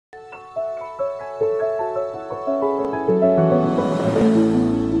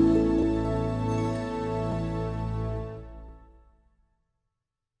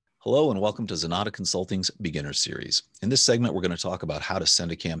Hello and welcome to Zenatta Consulting's Beginner Series. In this segment, we're going to talk about how to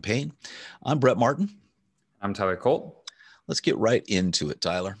send a campaign. I'm Brett Martin. I'm Tyler Colt. Let's get right into it,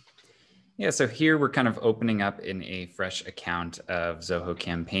 Tyler. Yeah, so here we're kind of opening up in a fresh account of Zoho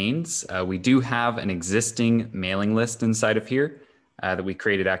Campaigns. We do have an existing mailing list inside of here that we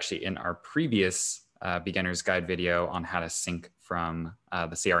created actually in our previous beginner's guide video on how to sync from the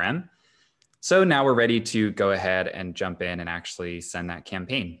CRM. So now we're ready to go ahead and jump in and actually send that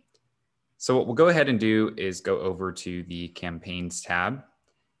campaign. So what we'll go ahead and do is go over to the Campaigns tab,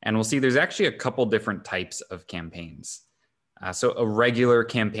 and we'll see there's actually a couple different types of campaigns. So a regular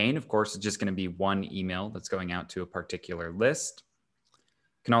campaign, of course, is just going to be one email that's going out to a particular list.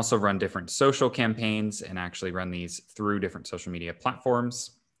 You can also run different social campaigns and actually run these through different social media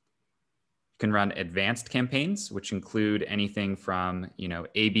platforms. You can run advanced campaigns, which include anything from,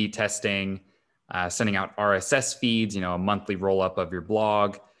 A/B testing, sending out RSS feeds, a monthly roll-up of your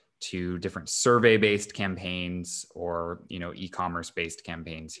blog, to different survey-based campaigns or, e-commerce-based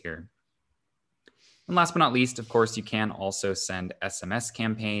campaigns here. And last but not least, of course, you can also send SMS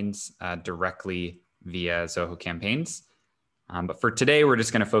campaigns directly via Zoho Campaigns. But for today, we're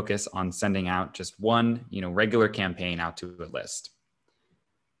just going to focus on sending out just one, regular campaign out to a list.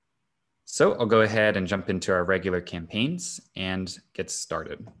 So I'll go ahead and jump into our regular campaigns and get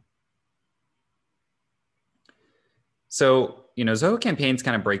started. So, Zoho Campaigns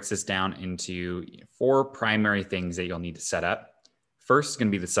kind of breaks this down into 4 primary things that you'll need to set up. First is going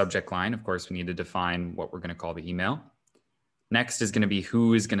to be the subject line. Of course, we need to define what we're going to call the email. Next is going to be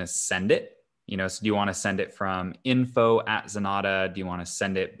who is going to send it. So do you want to send it from info@Zenatta? Do you want to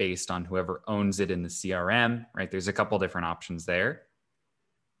send it based on whoever owns it in the CRM, right? There's a couple different options there.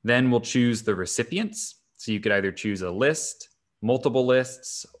 Then we'll choose the recipients. So you could either choose a list, multiple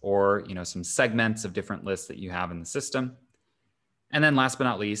lists, or some segments of different lists that you have in the system. And then last but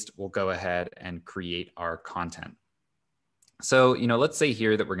not least, we'll go ahead and create our content. So, let's say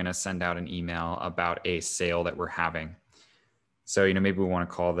here that we're going to send out an email about a sale that we're having. So, maybe we want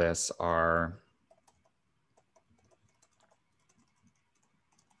to call this our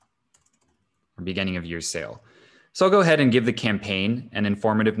beginning of year sale. So I'll go ahead and give the campaign an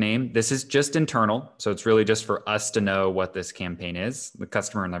informative name. This is just internal. So it's really just for us to know what this campaign is. The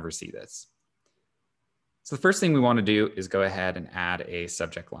customer will never see this. So the first thing we want to do is go ahead and add a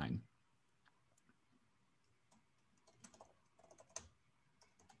subject line.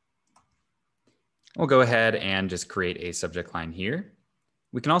 We'll go ahead and just create a subject line here.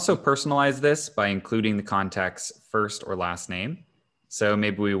 We can also personalize this by including the contact's first or last name. So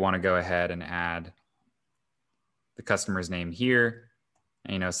maybe we want to go ahead and add the customer's name here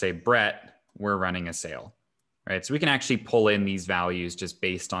and, say Brett, we're running a sale, right? So we can actually pull in these values just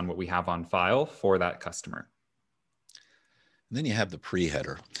based on what we have on file for that customer. And then you have the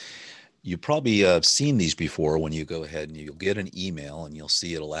pre-header. You've probably seen these before when you go ahead and you'll get an email and you'll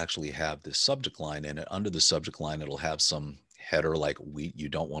see it'll actually have this subject line in it. Under the subject line, it'll have some header like you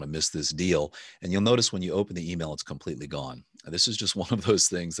don't want to miss this deal. And you'll notice when you open the email, it's completely gone. This is just one of those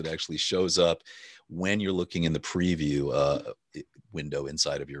things that actually shows up when you're looking in the preview window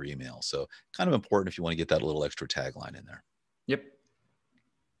inside of your email. So kind of important if you want to get that little extra tagline in there. Yep.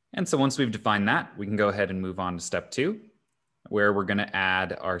 And so once we've defined that, we can go ahead and move on to step 2, where we're going to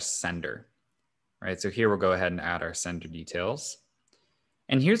add our sender, right? So here we'll go ahead and add our sender details.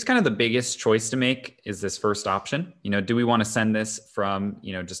 And here's kind of the biggest choice to make is this first option. Do we want to send this from,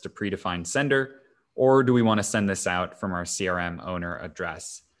 just a predefined sender, or do we want to send this out from our CRM owner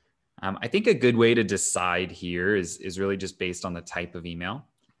address? I think a good way to decide here is really just based on the type of email.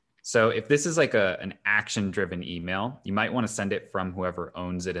 So if this is like an action-driven email, you might want to send it from whoever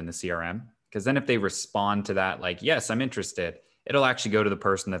owns it in the CRM, because then if they respond to that, like, yes, I'm interested, it'll actually go to the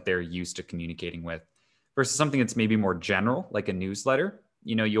person that they're used to communicating with. Versus something that's maybe more general, like a newsletter.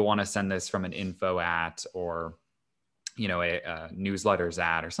 You'll want to send this from an info at or, a newsletters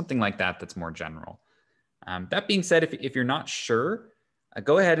at or something like that that's more general. That being said, if you're not sure,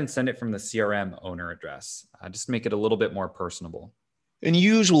 go ahead and send it from the CRM owner address. Just to make it a little bit more personable. And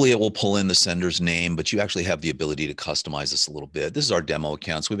usually it will pull in the sender's name, but you actually have the ability to customize this a little bit. This is our demo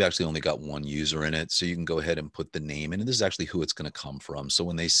account, so we've actually only got one user in it. So you can go ahead and put the name in, and this is actually who it's going to come from. So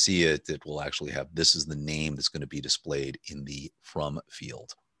when they see it, it will actually have, this is the name that's going to be displayed in the from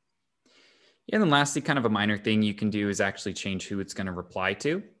field. And then lastly, kind of a minor thing you can do is actually change who it's going to reply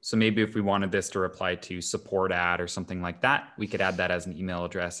to. So maybe if we wanted this to reply to support at or something like that, we could add that as an email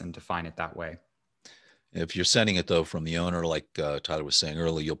address and define it that way. If you're sending it though from the owner, like Tyler was saying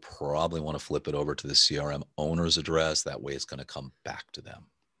earlier, you'll probably want to flip it over to the CRM owner's address. That way it's going to come back to them.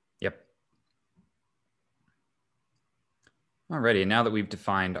 Yep. Alrighty, now that we've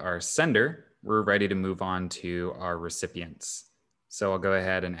defined our sender, we're ready to move on to our recipients. So I'll go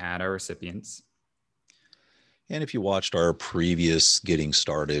ahead and add our recipients. And if you watched our previous getting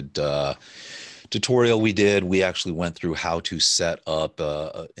started tutorial we actually went through how to set up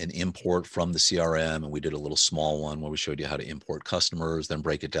an import from the CRM, and we did a little small one where we showed you how to import customers, then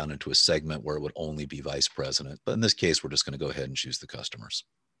break it down into a segment where it would only be vice president. But in this case, we're just going to go ahead and choose the customers.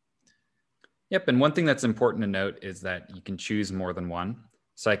 Yep, and one thing that's important to note is that you can choose more than one.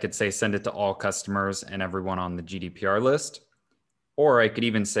 So I could say send it to all customers and everyone on the GDPR list, or I could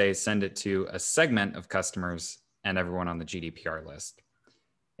even say send it to a segment of customers and everyone on the GDPR list.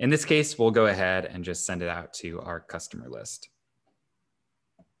 In this case, we'll go ahead and just send it out to our customer list.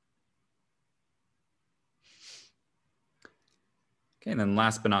 Okay, and then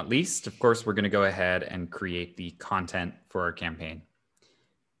last but not least, of course, we're going to go ahead and create the content for our campaign.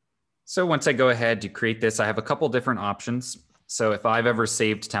 So once I go ahead to create this, I have a couple different options. So if I've ever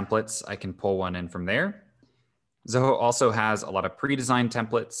saved templates, I can pull one in from there. Zoho also has a lot of pre-designed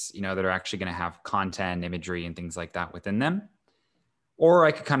templates, that are actually going to have content, imagery, and things like that within them. Or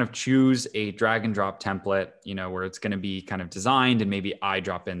I could kind of choose a drag and drop template, where it's going to be kind of designed and maybe I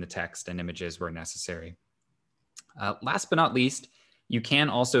drop in the text and images where necessary. Last but not least, you can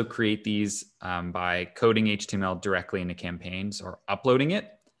also create these by coding HTML directly into campaigns or uploading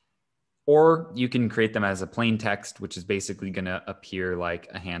it. Or you can create them as a plain text, which is basically going to appear like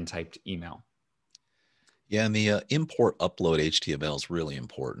a hand-typed email. Yeah, and the import upload HTML is really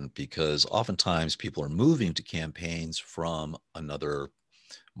important because oftentimes people are moving to campaigns from another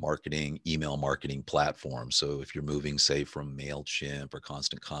email marketing platform. So if you're moving, say, from MailChimp or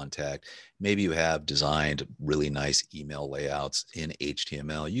Constant Contact, maybe you have designed really nice email layouts in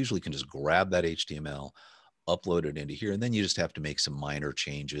HTML. You usually can just grab that HTML, upload it into here, and then you just have to make some minor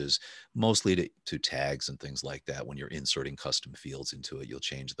changes, mostly to tags and things like that. When you're inserting custom fields into it, you'll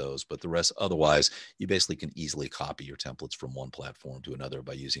change those, but the rest, otherwise, you basically can easily copy your templates from one platform to another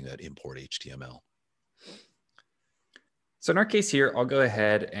by using that import HTML. So in our case here, I'll go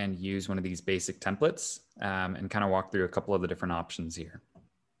ahead and use one of these basic templates and kind of walk through a couple of the different options here.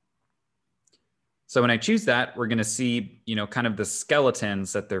 So when I choose that, we're going to see, kind of the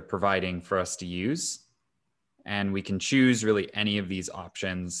skeletons that they're providing for us to use. And we can choose really any of these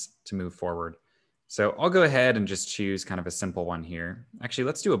options to move forward. So I'll go ahead and just choose kind of a simple one here. Actually,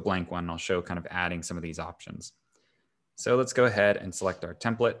 let's do a blank one. I'll show kind of adding some of these options. So let's go ahead and select our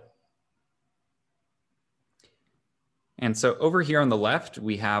template. And so over here on the left,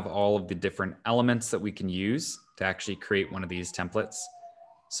 we have all of the different elements that we can use to actually create one of these templates.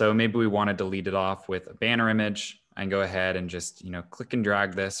 So maybe we want to delete it off with a banner image. I can go ahead and just, click and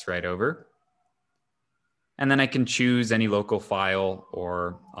drag this right over. And then I can choose any local file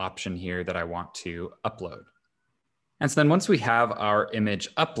or option here that I want to upload. And so then once we have our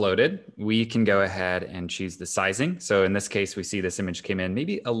image uploaded, we can go ahead and choose the sizing. So in this case, we see this image came in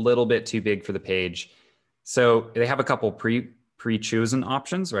maybe a little bit too big for the page. So they have a couple pre-chosen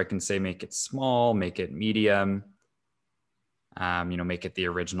options where I can say, make it small, make it medium, make it the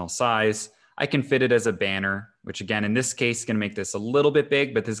original size. I can fit it as a banner, which again, in this case, is going to make this a little bit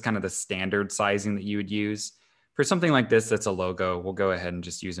big, but this is kind of the standard sizing that you would use. For something like this, that's a logo, we'll go ahead and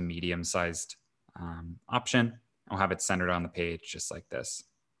just use a medium-sized option. I'll have it centered on the page just like this.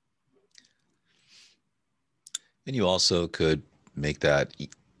 And you also could make that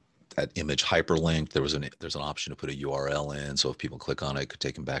image hyperlinked. There's an option to put a URL in, so if people click on it, it could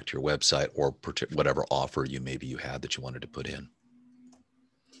take them back to your website or whatever offer you had that you wanted to put in.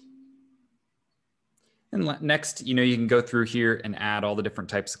 And next, you can go through here and add all the different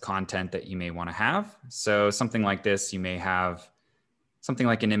types of content that you may want to have. So something like this, you may have something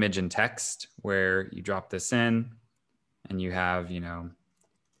like an image and text where you drop this in and you have,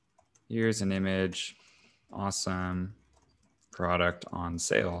 here's an image, awesome product on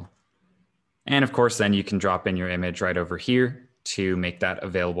sale. And of course, then you can drop in your image right over here to make that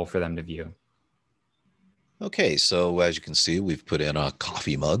available for them to view. Okay, so as you can see, we've put in a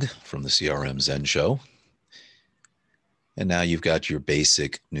coffee mug from the CRM Zen Show. And now you've got your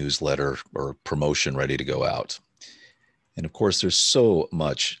basic newsletter or promotion ready to go out. And of course, there's so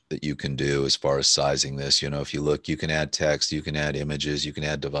much that you can do as far as sizing this. If you look, you can add text, you can add images, you can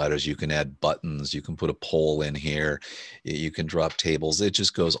add dividers, you can add buttons, you can put a poll in here, you can drop tables. It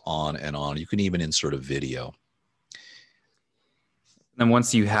just goes on and on. You can even insert a video. And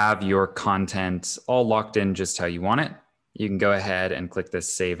once you have your content all locked in just how you want it, you can go ahead and click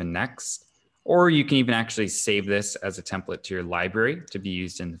this Save and Next. Or you can even actually save this as a template to your library to be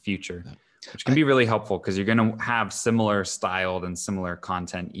used in the future, which can be really helpful because you're going to have similar styled and similar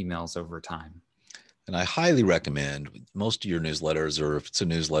content emails over time. And I highly recommend most of your newsletters, or if it's a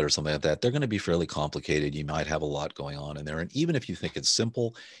newsletter or something like that, they're going to be fairly complicated. You might have a lot going on in there. And even if you think it's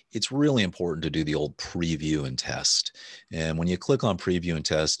simple, it's really important to do the old preview and test. And when you click on preview and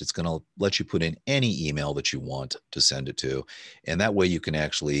test, it's going to let you put in any email that you want to send it to. And that way you can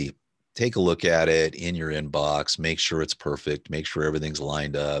actually take a look at it in your inbox, make sure it's perfect, make sure everything's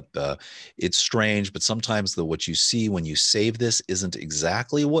lined up. It's strange, but sometimes what you see when you save this isn't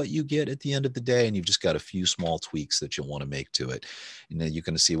exactly what you get at the end of the day, and you've just got a few small tweaks that you'll want to make to it. And then you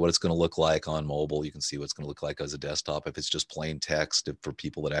can see what it's going to look like on mobile. You can see what it's going to look like as a desktop. If it's just plain text, for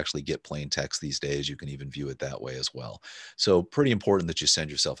people that actually get plain text these days, you can even view it that way as well. So pretty important that you send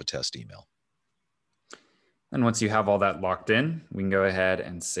yourself a test email. And once you have all that locked in, we can go ahead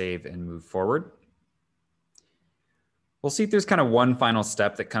and save and move forward. We'll see if there's kind of one final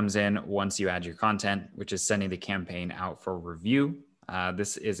step that comes in once you add your content, which is sending the campaign out for review.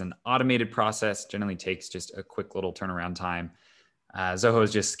 This is an automated process, generally takes just a quick little turnaround time. Zoho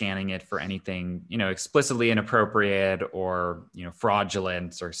is just scanning it for anything, explicitly inappropriate or,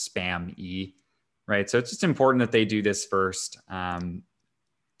 fraudulent or spam-y, right? So it's just important that they do this first. And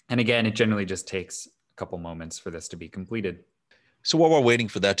again, it generally just takes couple moments for this to be completed. So while we're waiting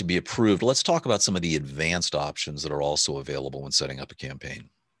for that to be approved, let's talk about some of the advanced options that are also available when setting up a campaign.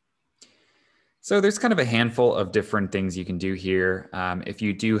 So there's kind of a handful of different things you can do here. If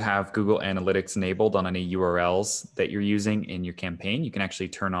you do have Google Analytics enabled on any URLs that you're using in your campaign, you can actually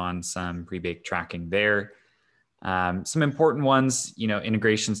turn on some pre-baked tracking there. Some important ones,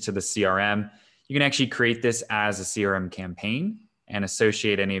 integrations to the CRM. You can actually create this as a CRM campaign and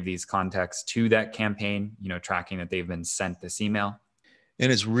associate any of these contacts to that campaign, tracking that they've been sent this email.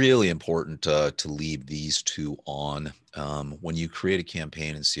 And it's really important to leave these two on. When you create a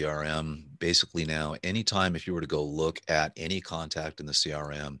campaign in CRM, basically now, anytime if you were to go look at any contact in the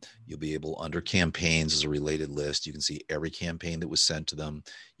CRM, you'll be able, under campaigns as a related list, you can see every campaign that was sent to them.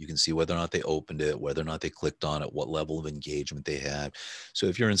 You can see whether or not they opened it, whether or not they clicked on it, what level of engagement they had. So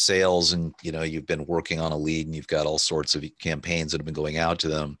if you're in sales and you've been working on a lead and you've got all sorts of campaigns that have been going out to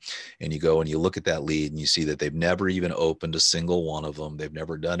them, and you go and you look at that lead and you see that they've never even opened a single one of them, they've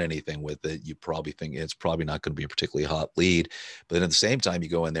never done anything with it, you probably think it's probably not going to be a particularly hot lead. But then at the same time, you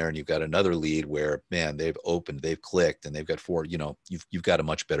go in there and you've got another lead where, man, they've opened, they've clicked, and they've got four, you've got a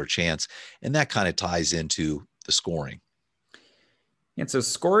much better chance. And that kind of ties into the scoring. And so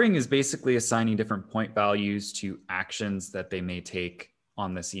scoring is basically assigning different point values to actions that they may take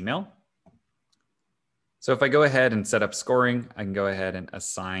on this email. So if I go ahead and set up scoring, I can go ahead and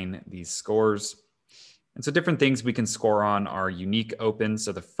assign these scores. And so different things we can score on are unique opens,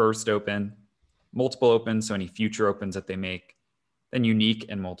 so the first open, multiple opens, so any future opens that they make, then unique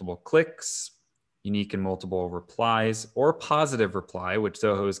and multiple clicks, unique and multiple replies, or positive reply, which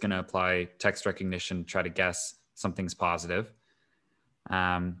Zoho is going to apply text recognition to try to guess something's positive.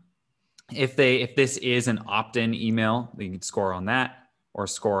 If this is an opt-in email, you can score on that, or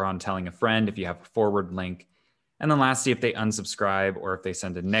score on telling a friend if you have a forward link. And then lastly, if they unsubscribe or if they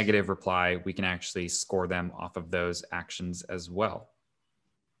send a negative reply, we can actually score them off of those actions as well.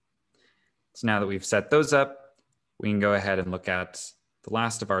 So now that we've set those up, we can go ahead and look at the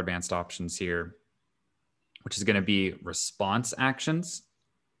last of our advanced options here, which is going to be response actions.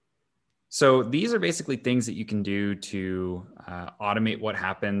 So these are basically things that you can do to automate what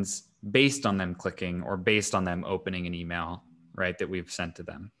happens based on them clicking or based on them opening an email, right, that we've sent to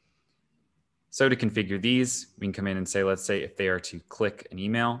them. So to configure these, we can come in and say, let's say if they are to click an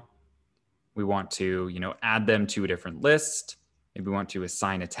email, we want to, add them to a different list. Maybe we want to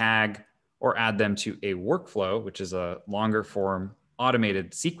assign a tag or add them to a workflow, which is a longer form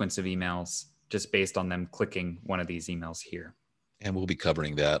automated sequence of emails just based on them clicking one of these emails here. And we'll be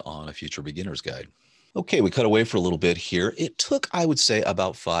covering that on a future beginner's guide. Okay, we cut away for a little bit here. It took, I would say,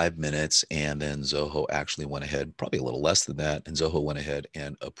 about 5 minutes, and then Zoho actually went ahead, probably a little less than that, and Zoho went ahead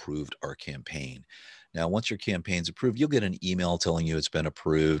and approved our campaign. Now, once your campaign's approved, you'll get an email telling you it's been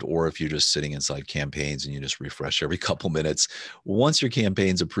approved, or if you're just sitting inside campaigns and you just refresh every couple minutes, once your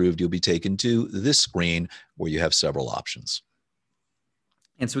campaign's approved, you'll be taken to this screen where you have several options.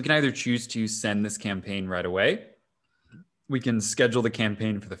 And so we can either choose to send this campaign right away. We can schedule the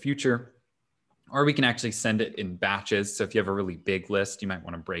campaign for the future, or we can actually send it in batches. So if you have a really big list, you might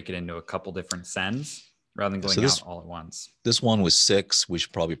want to break it into a couple different sends rather than going out all at once. This one was 6. We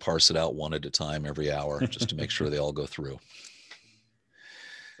should probably parse it out one at a time every hour just to make sure they all go through.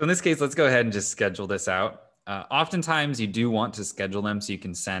 So in this case, let's go ahead and just schedule this out. Oftentimes you do want to schedule them so you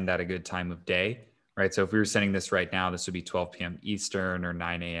can send at a good time of day, right? So if we were sending this right now, this would be 12 p.m. Eastern or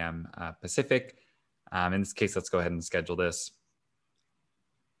 9 a.m. Pacific. In this case, let's go ahead and schedule this.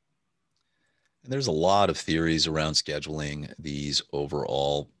 And there's a lot of theories around scheduling these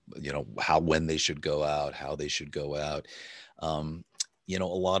overall, when they should go out, how they should go out. A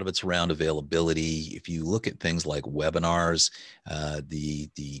lot of it's around availability. If you look at things like webinars,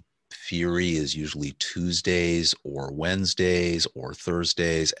 the theory is usually Tuesdays or Wednesdays or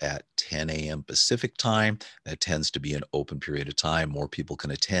Thursdays at 10 a.m. Pacific time. That tends to be an open period of time. More people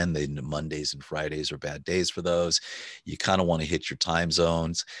can attend. Mondays and Fridays are bad days for those. You kind of want to hit your time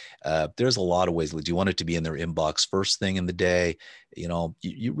zones. There's a lot of ways. Do you want it to be in their inbox first thing in the day?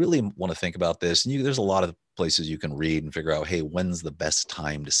 You really want to think about this. And there's a lot of places you can read and figure out, hey, when's the best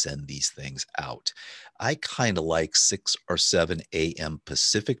time to send these things out? I kind of like 6 or 7 a.m.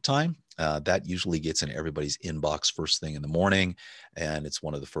 Pacific time. That usually gets in everybody's inbox first thing in the morning. And it's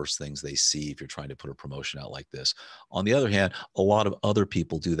one of the first things they see if you're trying to put a promotion out like this. On the other hand, a lot of other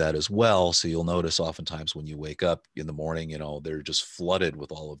people do that as well. So you'll notice oftentimes when you wake up in the morning, they're just flooded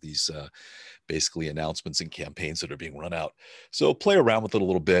with all of these basically announcements and campaigns that are being run out. So play around with it a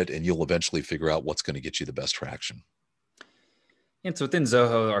little bit and you'll eventually figure out what's going to get you the best traction. And so within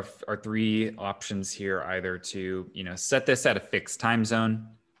Zoho, our three options here, either to set this at a fixed time zone,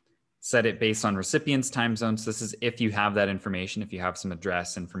 set it based on recipients' time zones. This is if you have that information, if you have some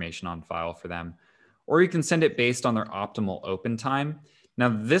address information on file for them, or you can send it based on their optimal open time. Now,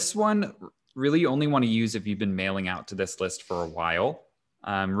 this one really you only want to use if you've been mailing out to this list for a while.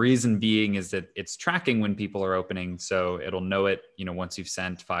 Reason being is that it's tracking when people are opening, so it'll know it, once you've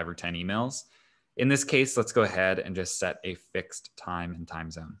sent 5 or 10 emails. In this case, let's go ahead and just set a fixed time and time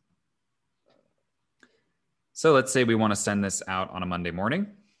zone. So let's say we want to send this out on a Monday morning.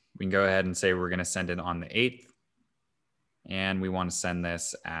 We can go ahead and say we're going to send it on the 8th. And we want to send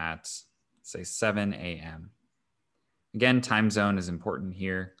this at, say, 7 a.m. Again, time zone is important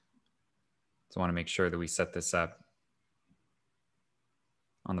here. So I want to make sure that we set this up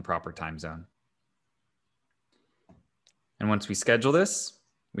on the proper time zone. And once we schedule this,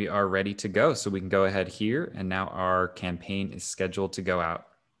 we are ready to go. So we can go ahead here, and now our campaign is scheduled to go out.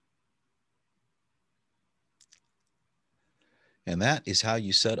 And that is how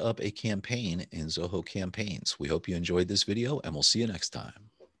you set up a campaign in Zoho Campaigns. We hope you enjoyed this video, and we'll see you next time.